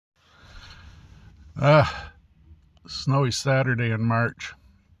Uh, Snowy Saturday in March.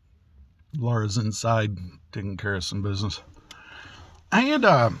 Laura's inside taking care of some business. I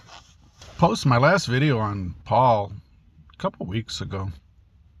had posted my last video on Paul a couple weeks ago,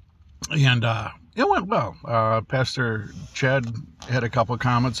 and it went well. Pastor Chad had a couple of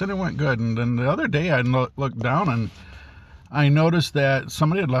comments, and it went good. And then the other day, I looked down, and I noticed that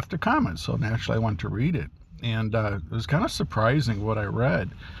somebody had left a comment, so naturally I went to read it. And it was kind of surprising what I read.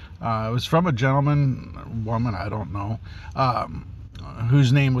 It was from a woman, I don't know,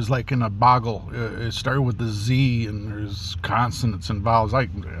 whose name was like in a boggle. It started with the Z, and there's consonants and vowels. I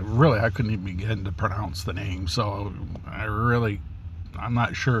couldn't even begin to pronounce the name, so I'm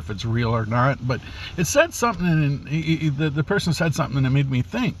not sure if it's real or not, but it said something, and the person said something that made me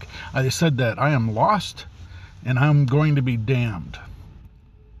think. They said that I am lost, and I'm going to be damned.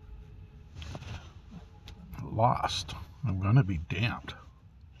 Lost. I'm going to be damned.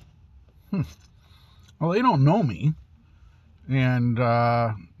 Well, they don't know me. And,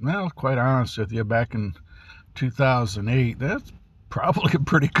 quite honest with you, back in 2008, that's probably a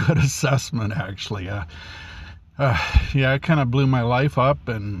pretty good assessment, actually. I kind of blew my life up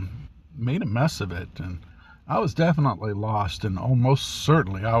and made a mess of it. And I was definitely lost, and almost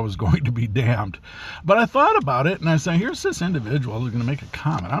certainly I was going to be damned. But I thought about it, and I said, here's this individual who's going to make a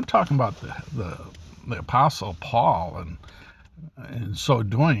comment. I'm talking about the Apostle Paul, and in so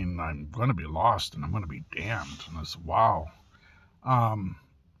doing, I'm going to be lost and I'm going to be damned. And I said, wow.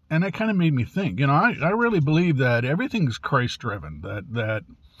 And it kind of made me think, I really believe that everything's Christ-driven,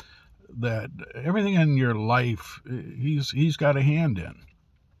 that everything in your life, he's got a hand in.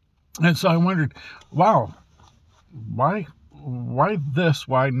 And so I wondered, wow, why this?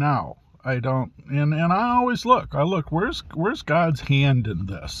 Why now? I don't, and I always look, where's God's hand in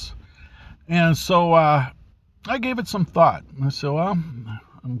this? And so, I gave it some thought. I said, well,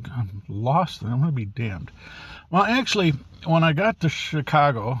 I'm lost and I'm going to be damned. Well, actually, when I got to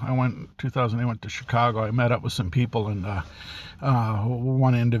Chicago, 2008, I went to Chicago. I met up with some people, and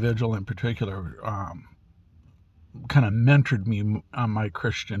one individual in particular kind of mentored me on my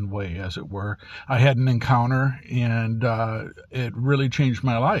Christian way, as it were. I had an encounter, and it really changed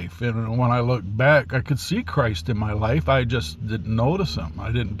my life. And when I look back, I could see Christ in my life. I just didn't notice him.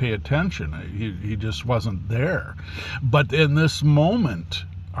 I didn't pay attention. He just wasn't there. But in this moment,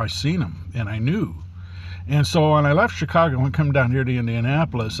 I seen him, and I knew. And so when I left Chicago and come down here to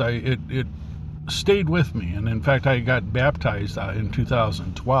Indianapolis, it stayed with me. And in fact, I got baptized in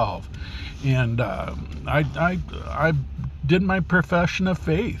 2012. And I did my profession of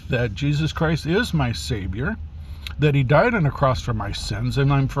faith that Jesus Christ is my Savior, that he died on a cross for my sins,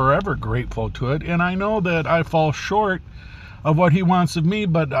 and I'm forever grateful to it. And I know that I fall short of what he wants of me,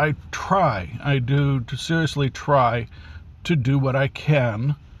 but I do seriously try to do what I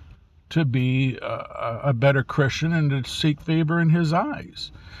can to be a better Christian and to seek favor in his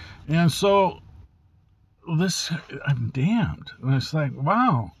eyes. And so I'm damned. And it's like,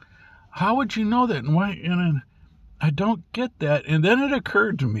 wow. How would you know that? And why? And I don't get that. And then it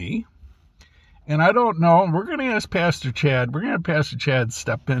occurred to me, and I don't know. We're going to ask Pastor Chad. We're going to have Pastor Chad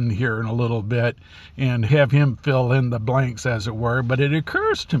step in here in a little bit and have him fill in the blanks, as it were. But it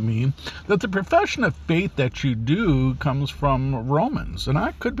occurs to me that the profession of faith that you do comes from Romans. And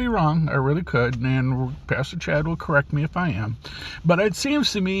I could be wrong. I really could. And Pastor Chad will correct me if I am. But it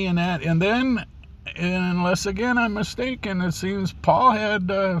seems to me in that. And then, unless again I'm mistaken, it seems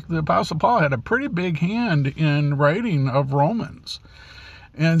the Apostle Paul had a pretty big hand in writing of Romans.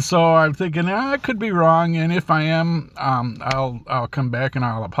 And so I'm thinking, I could be wrong, and if I am, I'll come back and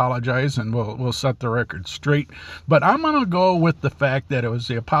I'll apologize, and we'll set the record straight. But I'm going to go with the fact that it was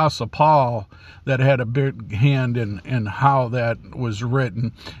the Apostle Paul that had a big hand in how that was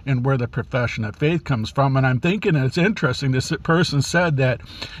written and where the profession of faith comes from. And I'm thinking it's interesting. This person said that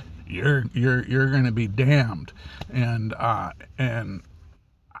you're going to be damned, and I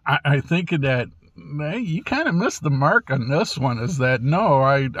think that you kind of missed the mark on this one. Is that no,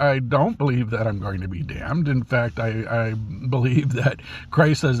 I don't believe that I'm going to be damned. In fact, I believe that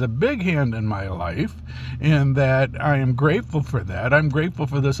Christ has a big hand in my life, and that I am grateful for that. I'm grateful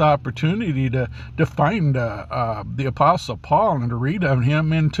for this opportunity to find the Apostle Paul and to read on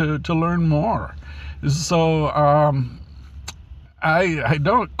him and to learn more. So I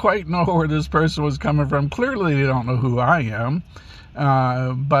don't quite know where this person was coming from. Clearly, they don't know who I am.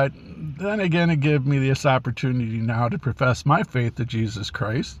 But then again, it gave me this opportunity now to profess my faith to Jesus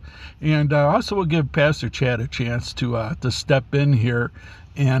Christ. And also will give Pastor Chad a chance to step in here.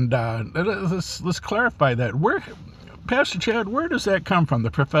 And let's clarify that. Pastor Chad, where does that come from,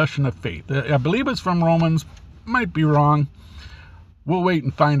 the profession of faith? I believe it's from Romans. Might be wrong. we'll wait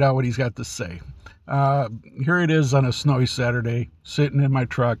and find out what he's got to say. Here it is on a snowy Saturday, sitting in my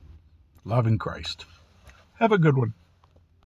truck, loving Christ. Have a good one.